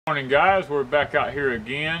Morning guys, we're back out here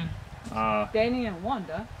again. Danny and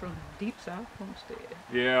Wanda from Deep South Homestead.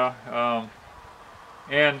 Yeah,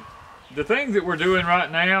 and the things that we're doing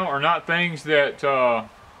right now are not things that,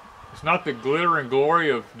 it's not the glitter and glory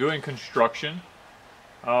of doing construction.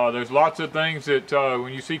 There's lots of things that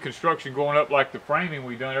when you see construction going up like the framing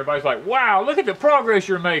we've done, everybody's like, wow, look at the progress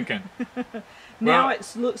you're making. Now well,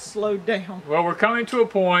 it looks slowed down. Well, we're coming to a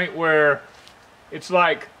point where it's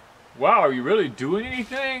like, wow, are you really doing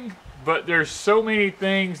anything? But there's so many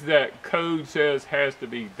things that code says has to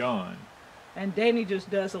be done. And Danny just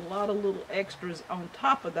does a lot of little extras on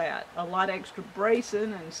top of that. A lot of extra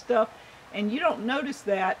bracing and stuff. And you don't notice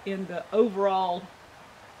that in the overall,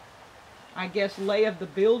 I guess, lay of the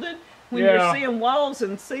building. When you're seeing walls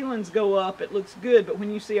and ceilings go up, it looks good. But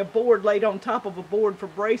when you see a board laid on top of a board for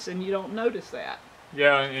bracing, you don't notice that.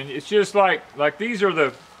 Yeah, and it's just like these are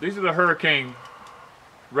the hurricane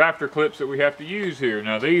rafter clips that we have to use here.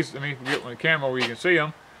 Now these, let me get on the camera where you can see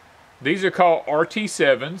them. These are called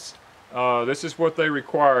RT7s. This is what they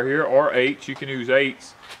require here, or 8s. You can use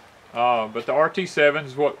 8s. But the RT7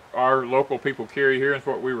 is what our local people carry here, and it's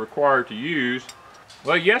what we require to use.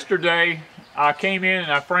 Well, yesterday I came in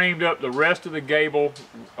and I framed up the rest of the gable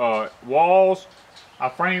walls. I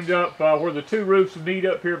framed up where the two roofs meet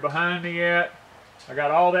up here behind me at. I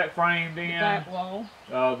got all that framed in. The back wall.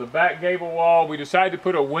 The back gable wall. We decided to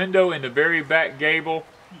put a window in the very back gable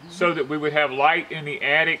so that we would have light in the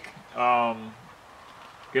attic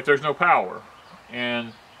if there's no power.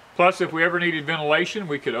 And plus, if we ever needed ventilation,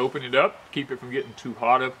 we could open it up, keep it from getting too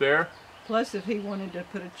hot up there. Plus, if he wanted to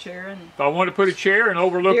put a chair in. If I wanted to put a chair and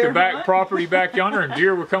overlook the back property back yonder, and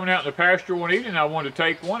deer were coming out in the pasture one evening, I wanted to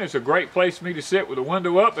take one. It's a great place for me to sit with the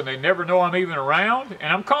window up, and they never know I'm even around,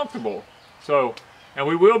 and I'm comfortable. So. And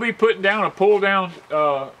we will be putting down a pull-down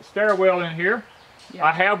stairwell in here. Yeah.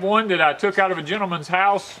 I have one that I took out of a gentleman's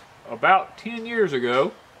house about 10 years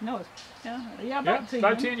ago. No, about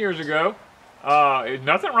 10 years ago.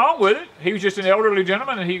 Nothing wrong with it. He was just an elderly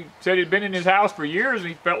gentleman, and he said he'd been in his house for years, and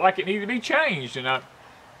he felt like it needed to be changed. And I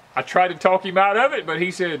tried to talk him out of it, but he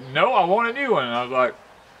said, no, I want a new one. And I was like,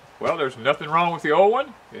 well, there's nothing wrong with the old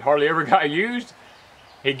one. It hardly ever got used.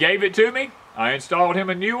 He gave it to me. I installed him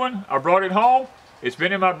a new one. I brought it home. It's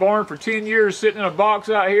been in my barn for 10 years, sitting in a box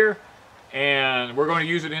out here, and we're going to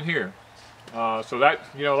use it in here. So that,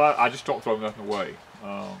 you know, I just don't throw nothing away,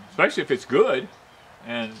 especially if it's good.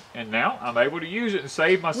 And now I'm able to use it and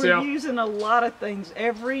save myself. We're using a lot of things.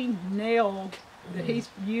 Every nail that he's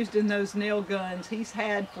used in those nail guns, he's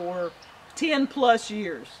had for 10 plus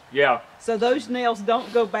years. Yeah. So those nails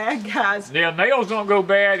don't go bad, guys. Yeah, nails don't go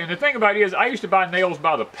bad. And the thing about it is, I used to buy nails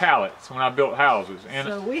by the pallets when I built houses. And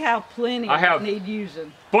so we have plenty that need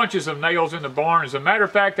using. Bunches of nails in the barn. As a matter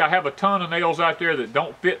of fact, I have a ton of nails out there that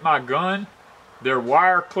don't fit my gun. They're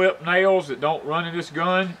wire clip nails that don't run in this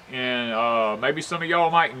gun. And maybe some of y'all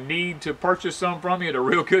might need to purchase some from me at a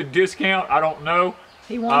real good discount. I don't know.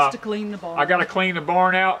 He wants to clean the barn. I got to clean the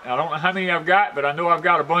barn out. I don't know how many I've got, but I know I've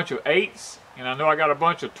got a bunch of 8s, and I know I got a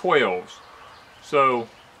bunch of 12s. So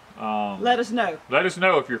let us know. Let us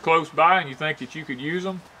know if you're close by and you think that you could use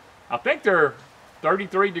them. I think they're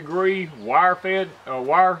 33-degree wire-fed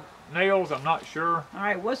wire nails. I'm not sure. All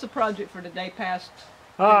right, what's the project for today?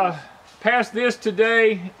 Past this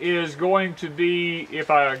today is going to be if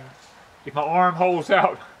my arm holds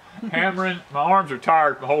out hammering. My arms are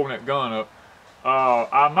tired from holding that gun up.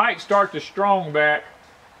 I might start the strong back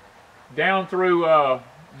down through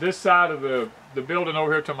this side of the building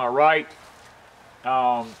over here to my right,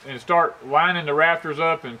 and start lining the rafters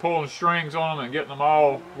up and pulling strings on them and getting them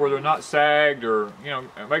all where they're not sagged, or, you know,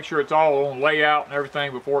 make sure it's all on layout and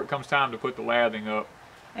everything before it comes time to put the lathing up.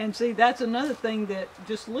 And see, that's another thing that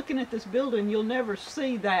just looking at this building, you'll never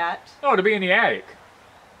see that. No, to be in the attic.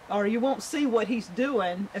 Or you won't see what he's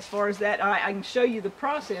doing as far as that. I can show you the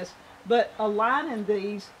process. But aligning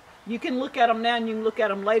these, you can look at them now and you can look at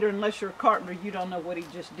them later. Unless you're a carpenter, you don't know what he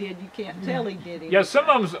just did. You can't tell he did anything. Yeah, some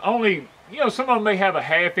of them's only, you know, some of them may have a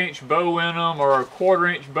half-inch bow in them or a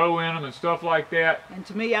quarter-inch bow in them and stuff like that. And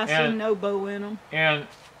to me, I see no bow in them. And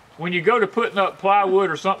when you go to putting up plywood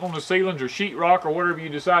or something on the ceilings or sheetrock or whatever you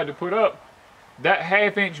decide to put up, that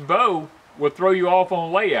half-inch bow will throw you off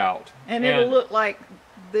on layout. And it'll look like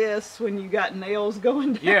this when you got nails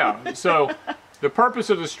going down. Yeah, so the purpose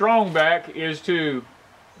of the strong back is to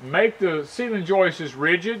make the ceiling joists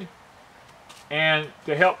rigid and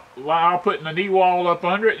to help, I'll put the knee wall up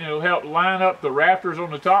under it, and it'll help line up the rafters on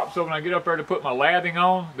the top, so when I get up there to put my lathing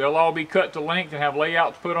on, they'll all be cut to length and have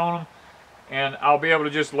layouts put on them, and I'll be able to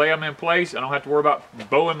just lay them in place. I don't have to worry about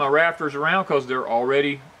bowing my rafters around because they're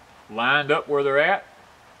already lined up where they're at.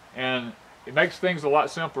 And it makes things a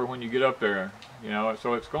lot simpler when you get up there, you know.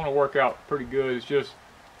 So it's going to work out pretty good. It's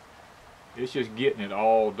just getting it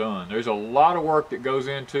all done. There's a lot of work that goes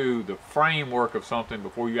into the framework of something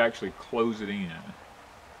before you actually close it in.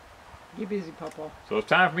 Get busy, Papa. So it's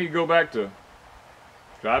time for me to go back to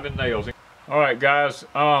driving nails. All right, guys.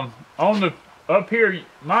 On the up here,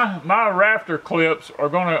 my rafter clips are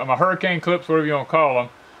my hurricane clips, whatever you want to call them.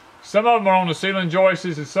 Some of them are on the ceiling joists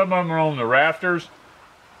and some of them are on the rafters.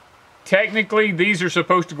 Technically, these are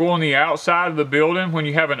supposed to go on the outside of the building. When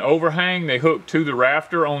you have an overhang, they hook to the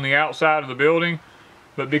rafter on the outside of the building.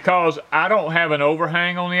 But because I don't have an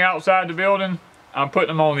overhang on the outside of the building, I'm putting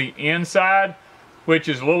them on the inside, which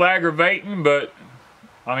is a little aggravating, but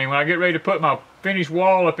I mean, when I get ready to put my finished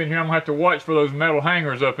wall up in here, I'm gonna have to watch for those metal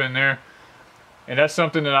hangers up in there. And that's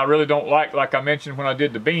something that I really don't like I mentioned when I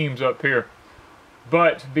did the beams up here.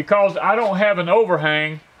 But because I don't have an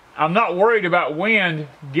overhang, I'm not worried about wind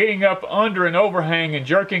getting up under an overhang and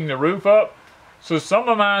jerking the roof up. So some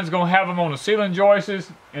of mine's gonna have them on the ceiling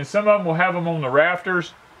joists, and some of them will have them on the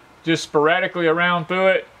rafters, just sporadically around through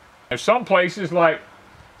it. There's some places, like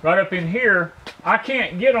right up in here, I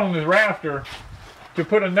can't get on the rafter to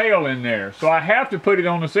put a nail in there. So I have to put it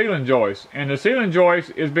on the ceiling joist. And the ceiling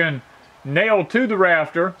joist has been nailed to the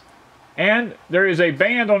rafter, and there is a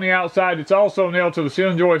band on the outside that's also nailed to the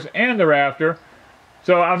ceiling joist and the rafter.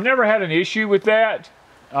 So I've never had an issue with that.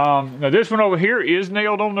 Now this one over here is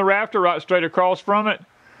nailed on the rafter right straight across from it,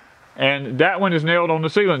 and that one is nailed on the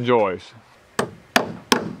ceiling joist.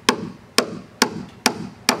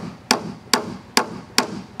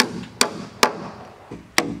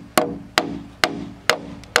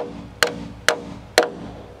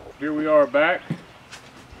 Here we are back.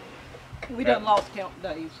 We done lost count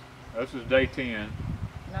days. This is day 10.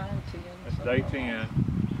 9, 10. That's day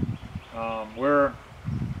 10. We're,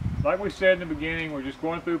 like we said in the beginning, we're just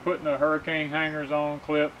going through putting the hurricane hangers on,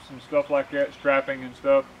 clips and stuff like that, strapping and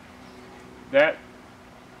stuff.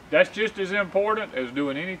 That's just as important as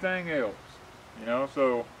doing anything else, you know.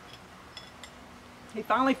 So he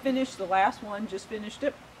finally finished the last one, just finished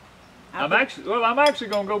it. I'm actually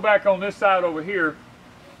going to go back on this side over here,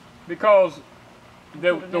 because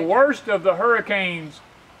the worst of the hurricanes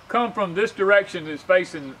come from this direction that's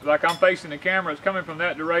facing, like I'm facing the camera, it's coming from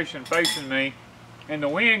that direction facing me, and the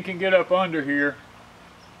wind can get up under here.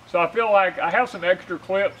 So I feel like I have some extra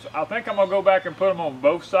clips. I think I'm gonna go back and put them on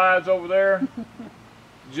both sides over there,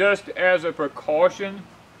 just as a precaution.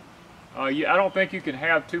 I don't think you can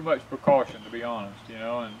have too much precaution, to be honest, you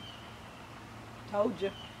know, and told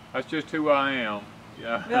you. That's just who I am.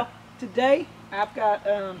 Yeah. Well, today I've got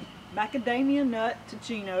macadamia nut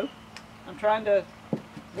Ticino. I'm trying to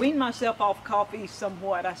wean myself off coffee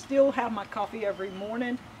somewhat. I still have my coffee every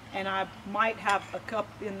morning, and I might have a cup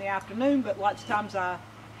in the afternoon, but lots of times I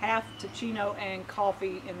have Ticino and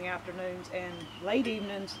coffee in the afternoons, and late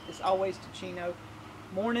evenings is always Ticino.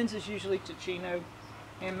 Mornings is usually Ticino,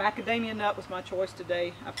 and macadamia nut was my choice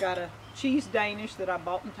today. I've got a cheese Danish that I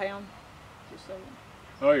bought in town, just so.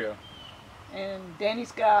 Oh yeah. And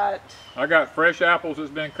Danny's got... I got fresh apples that's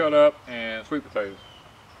been cut up, and sweet potatoes.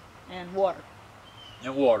 And water.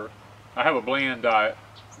 And water. I have a bland diet.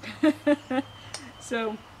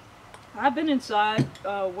 So, I've been inside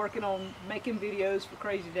working on making videos for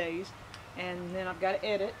Crazy Days, and then I've got to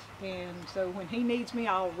edit, and so when he needs me,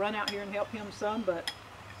 I'll run out here and help him some, but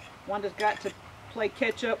Wanda's got to play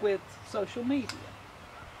catch up with social media.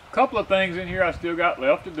 A couple of things in here I still got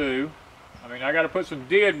left to do. I mean, I got to put some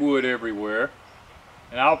dead wood everywhere,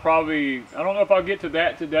 and I don't know if I'll get to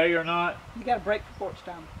that today or not. You got a break for porch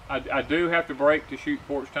time. I do have to break to shoot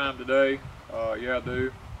porch time today. Yeah, I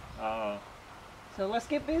do. So let's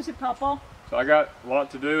get busy, Papa. So I got a lot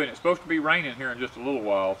to do, and it's supposed to be raining here in just a little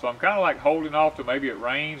while. So I'm kind of like holding off till maybe it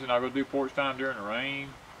rains, and I'll go do porch time during the rain.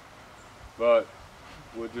 But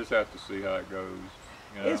we'll just have to see how it goes.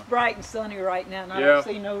 You know? It's bright and sunny right now, and I don't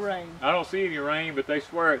see no rain. I don't see any rain, but they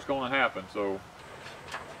swear it's going to happen. So.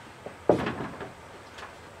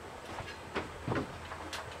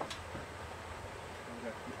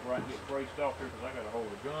 Right, get braced off here because I got to hold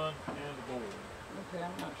the gun and the board. Okay,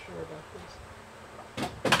 I'm not sure about this.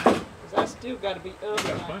 Because I still got to be up. You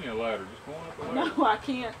got plenty of ladder. Just going up the ladder. No, I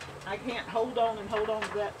can't. I can't hold on and hold on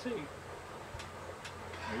to that too.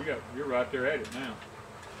 You're right there at it now.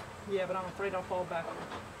 Yeah, but I'm afraid I'll fall backwards.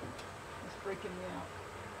 It's freaking me out.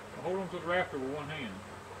 Well, hold on to the rafter with one hand.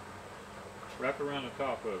 Wrap around the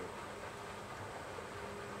top of it.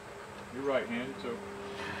 You're right-handed, so.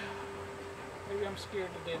 Maybe I'm scared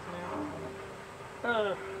to death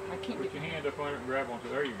now. I can't Put your hand up under it and grab onto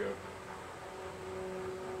it. There you go.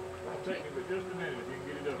 It'll take me but just a minute if you can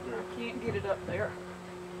get it up there. I can't get it up there.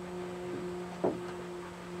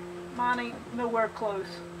 Mine ain't nowhere close.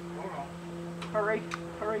 Hold on. Hurry,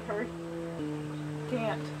 hurry, hurry.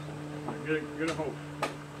 Can't. Get a hold.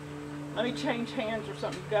 Let me change hands or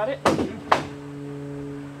something. Got it? I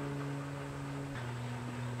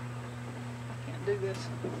can't do this.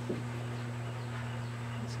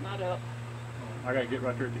 It's not up. I gotta get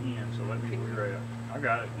right there at the end, so let me know where you're at. I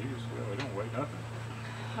got it. You just really don't weigh nothing.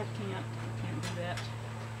 I can't do that.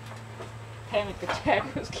 Panic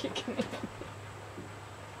attack was kicking in.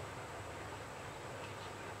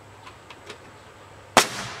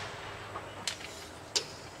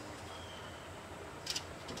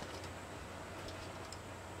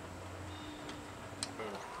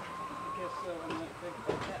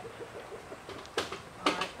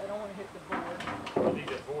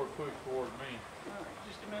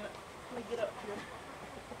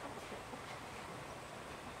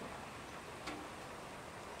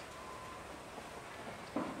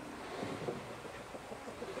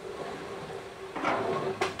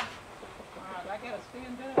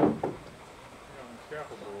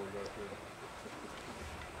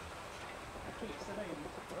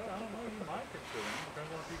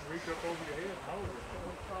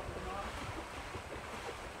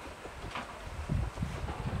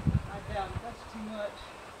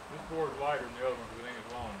 This board's lighter than the other one because it ain't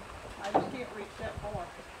as long. I just can't reach that far.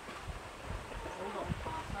 Hold on.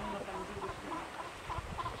 I don't know if I can do this one.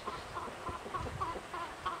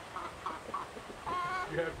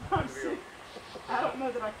 You have to be I don't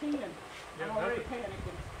know that I can. Yeah, I'm already nothing.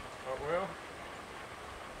 panicking. Oh, well.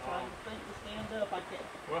 Trying to think to stand up, I can't.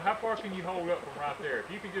 Well, how far can you hold up from right there?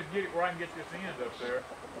 If you can just get it where I can get this end up there.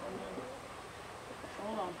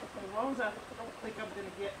 Hold on. As long as I don't think I'm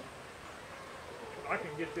going to get... I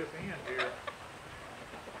can get this end here.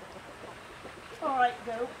 All right,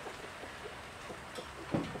 go.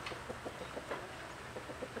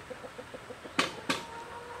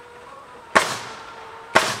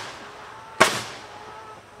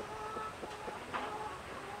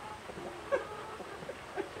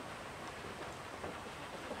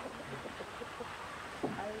 I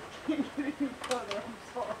can't get any further, I'm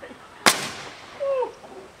sorry. Woo.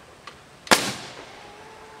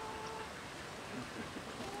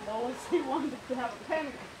 Lois, he wanted to have a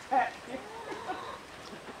panic attack.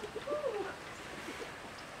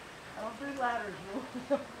 I don't do ladders, Will.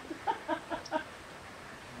 Alright,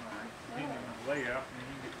 give me my layout and then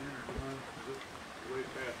you get dinner done because it's way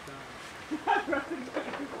past time. I'd rather go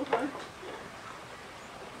to lunch.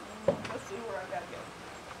 Let's see where I gotta go.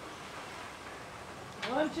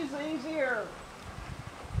 Lunch is easier.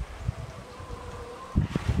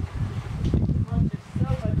 Lunch is so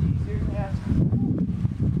much easier to have.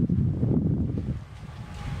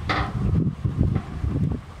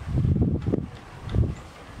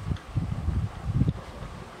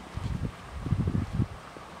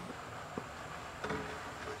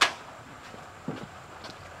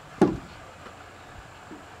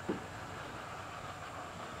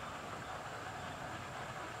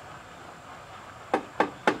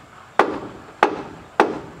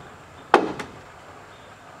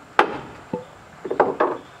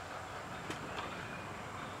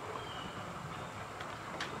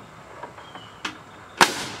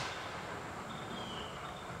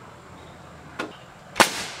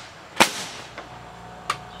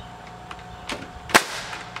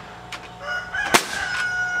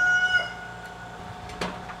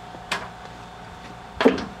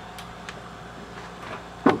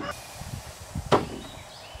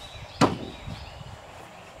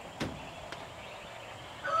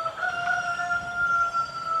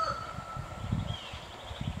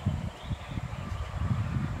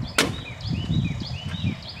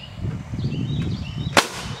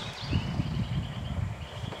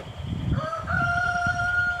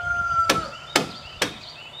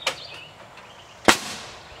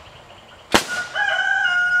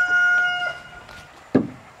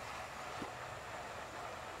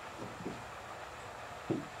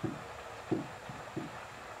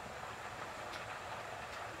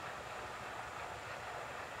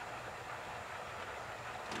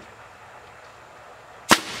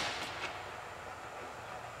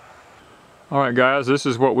 Alright guys, this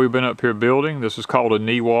is what we've been up here building. This is called a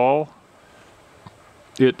knee wall.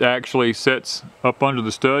 It actually sets up under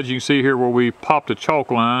the studs. You can see here where we popped a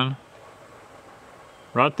chalk line.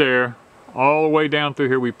 Right there. All the way down through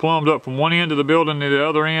here. We plumbed up from one end of the building to the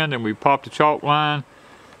other end and we popped a chalk line.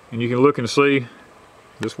 And you can look and see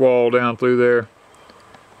this wall down through there.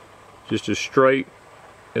 Just as straight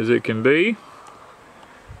as it can be.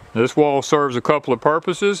 This wall serves a couple of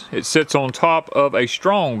purposes. It sits on top of a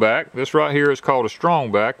strong back. This right here is called a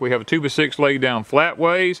strong back. We have a 2x6 laid down flat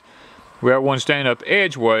ways. We have one standing up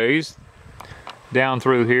edgeways down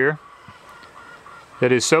through here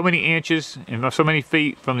that is so many inches and so many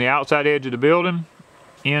feet from the outside edge of the building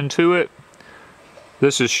into it.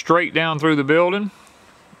 This is straight down through the building.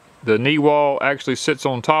 The knee wall actually sits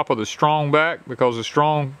on top of the strong back because the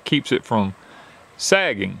strong keeps it from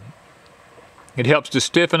sagging. It helps to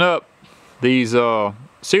stiffen up these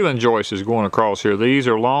ceiling joists going across here. These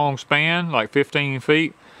are long span, like 15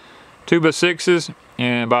 feet, 2x6s,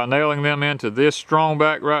 and by nailing them into this strong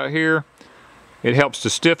back right here, it helps to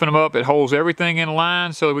stiffen them up. It holds everything in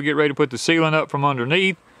line so that we get ready to put the ceiling up from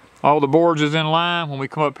underneath. All the boards is in line. When we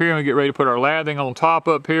come up here and we get ready to put our lathing on top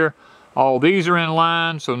up here, all these are in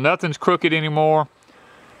line, so nothing's crooked anymore.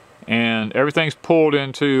 And everything's pulled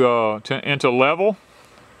into level.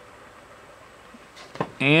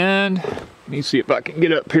 And let me see if I can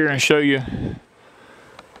get up here and show you.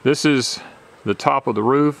 This is the top of the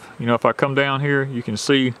roof. You know, if I come down here, you can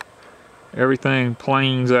see everything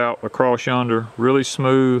planes out across yonder, really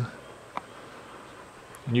smooth.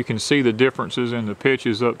 And you can see the differences in the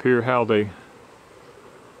pitches up here, how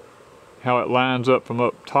it lines up from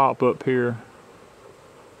up top up here.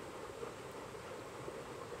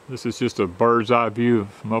 This is just a bird's eye view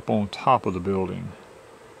from up on top of the building.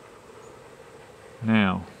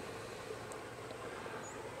 Now,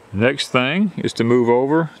 next thing is to move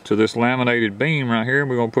over to this laminated beam right here.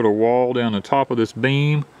 We're going to put a wall down the top of this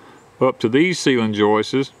beam up to these ceiling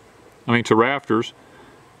joists, to rafters,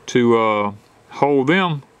 to hold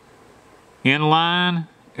them in line,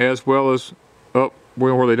 as well as up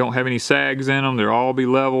where they don't have any sags in them. They'll all be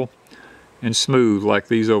level and smooth like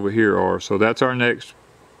these over here are. So that's our next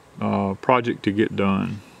project to get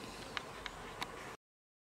done.